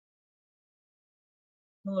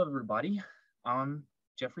Hello, everybody. I'm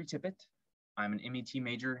Jeffrey Tippett. I'm an MET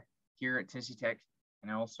major here at Tennessee Tech,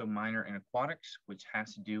 and I also minor in aquatics, which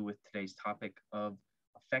has to do with today's topic of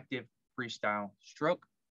effective freestyle stroke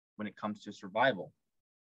when it comes to survival.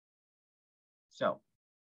 So,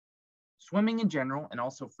 swimming in general and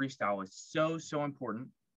also freestyle is so important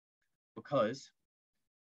because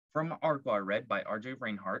from an article I read by RJ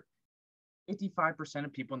Reinhardt, 55%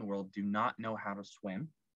 of people in the world do not know how to swim.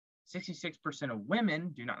 66% of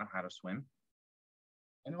women do not know how to swim.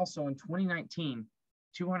 And also in 2019,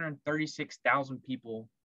 236,000 people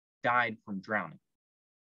died from drowning.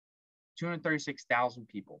 236,000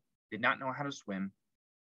 people did not know how to swim,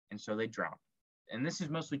 and so they drowned. And this is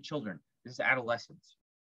mostly children. This is adolescents.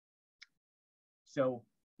 So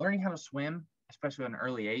learning how to swim, especially at an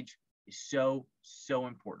early age, is so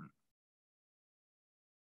important.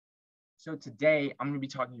 So today I'm going to be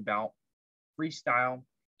talking about freestyle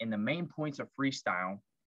and the main points of freestyle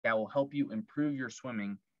that will help you improve your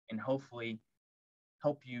swimming and hopefully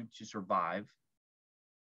help you to survive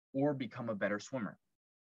or become a better swimmer.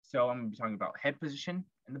 So I'm going to be talking about head position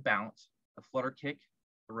and the balance, the flutter kick,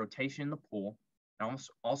 the rotation in the pool, and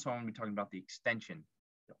also I'm going to be talking about the extension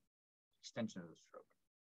of the stroke.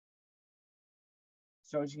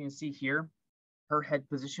 So as you can see here, her head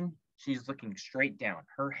position, she's looking straight down.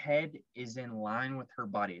 Her head is in line with her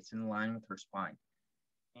body. It's in line with her spine.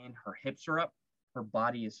 And her hips are up. Her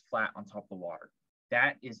body is flat on top of the water.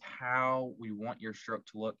 That is how we want your stroke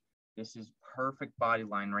to look. This is perfect body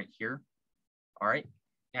line right here. All right.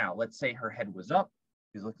 Now, let's say her head was up.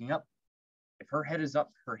 She's looking up. If her head is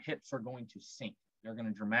up, her hips are going to sink. They're going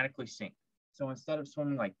to dramatically sink. So instead of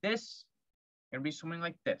swimming like this, you're going to be swimming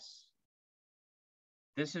like this.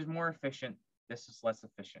 This is more efficient. This is less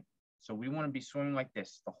efficient. So we want to be swimming like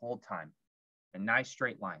this the whole time. A nice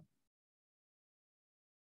straight line.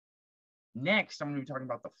 Next, I'm going to be talking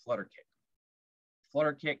about the flutter kick.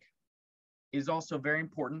 Flutter kick is also very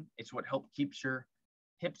important. It's what helps keeps your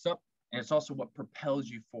hips up, and it's also what propels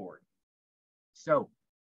you forward. So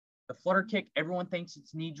the flutter kick, everyone thinks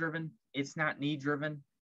it's knee driven. It's not knee driven.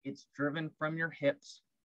 It's driven from your hips.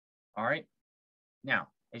 All right. Now,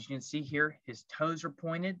 as you can see here, his toes are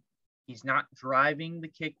pointed. He's not driving the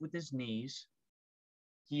kick with his knees.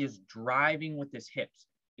 He is driving with his hips.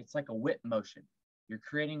 It's like a whip motion. You're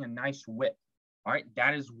creating a nice whip. All right.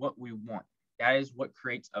 That is what we want. That is what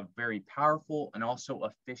creates a very powerful and also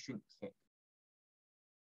efficient kick.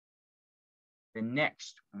 Then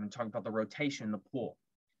next, I'm going to talk about the rotation in the pool.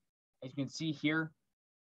 As you can see here,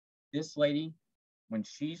 this lady, when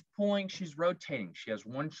she's pulling, she's rotating. She has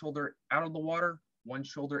one shoulder out of the water, one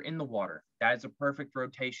shoulder in the water. That is a perfect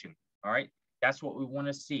rotation. All right. That's what we want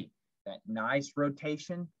to see. That nice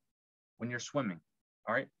rotation when you're swimming.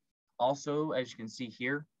 All right. Also, as you can see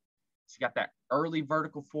here, she got that early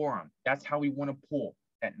vertical forearm. That's how we want to pull.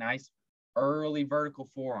 That nice early vertical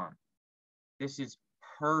forearm. This is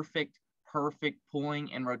perfect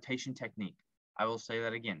pulling and rotation technique. I will say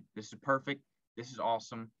that again. This is perfect. This is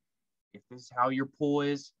awesome. If this is how your pull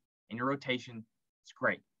is and your rotation, it's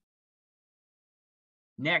great.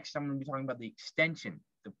 Next, I'm going to be talking about the extension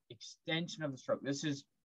of the stroke.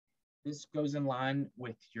 This goes in line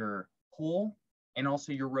with your pull and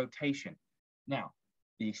also your rotation. Now,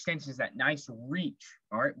 the extension is that nice reach.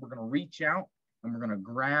 All right, we're going to reach out and we're going to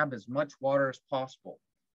grab as much water as possible.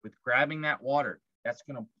 With grabbing that water, that's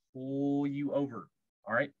going to pull you over.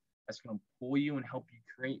 All right, that's going to pull you and help you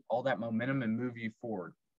create all that momentum and move you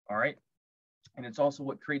forward. All right, and it's also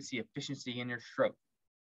what creates the efficiency in your stroke.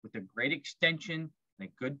 With a great extension and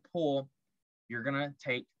a good pull, you're going to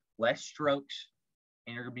take less strokes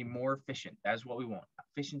and you're going to be more efficient. That's what we want.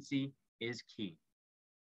 Efficiency is key.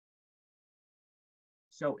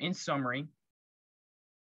 So in summary,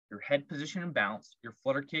 your head position and balance, your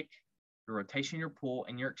flutter kick, your rotation, your pull,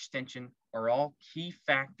 and your extension are all key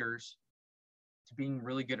factors to being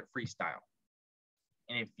really good at freestyle.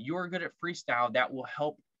 And if you're good at freestyle, that will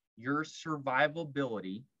help your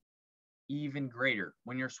survivability even greater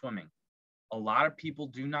when you're swimming. A lot of people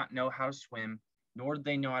do not know how to swim, nor do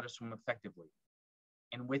they know how to swim effectively.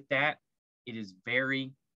 And with that, it is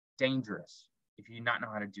very dangerous if you do not know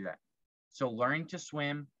how to do that. So learning to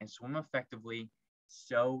swim and swim effectively,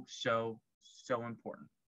 so important.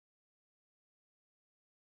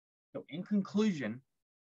 So in conclusion,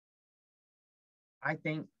 I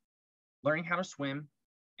think learning how to swim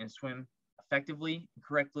and swim effectively and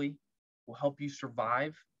correctly will help you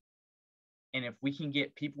survive. And if we can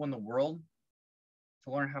get people in the world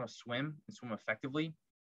to learn how to swim and swim effectively,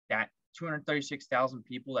 that 236,000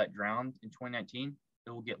 people that drowned in 2019, it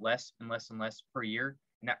will get less and less and less per year.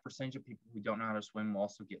 And that percentage of people who don't know how to swim will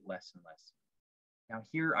also get less and less. Now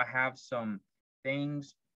here I have some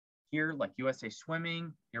things here like USA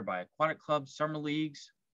Swimming, Nearby Aquatic Club, Summer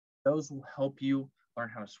Leagues. Those will help you learn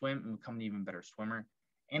how to swim and become an even better swimmer.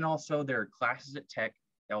 And also there are classes at Tech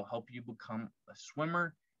that will help you become a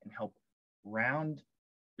swimmer and help round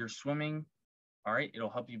your swimming. All right, it'll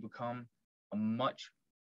help you become a much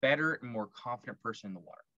better and more confident person in the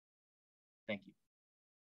water. Thank you.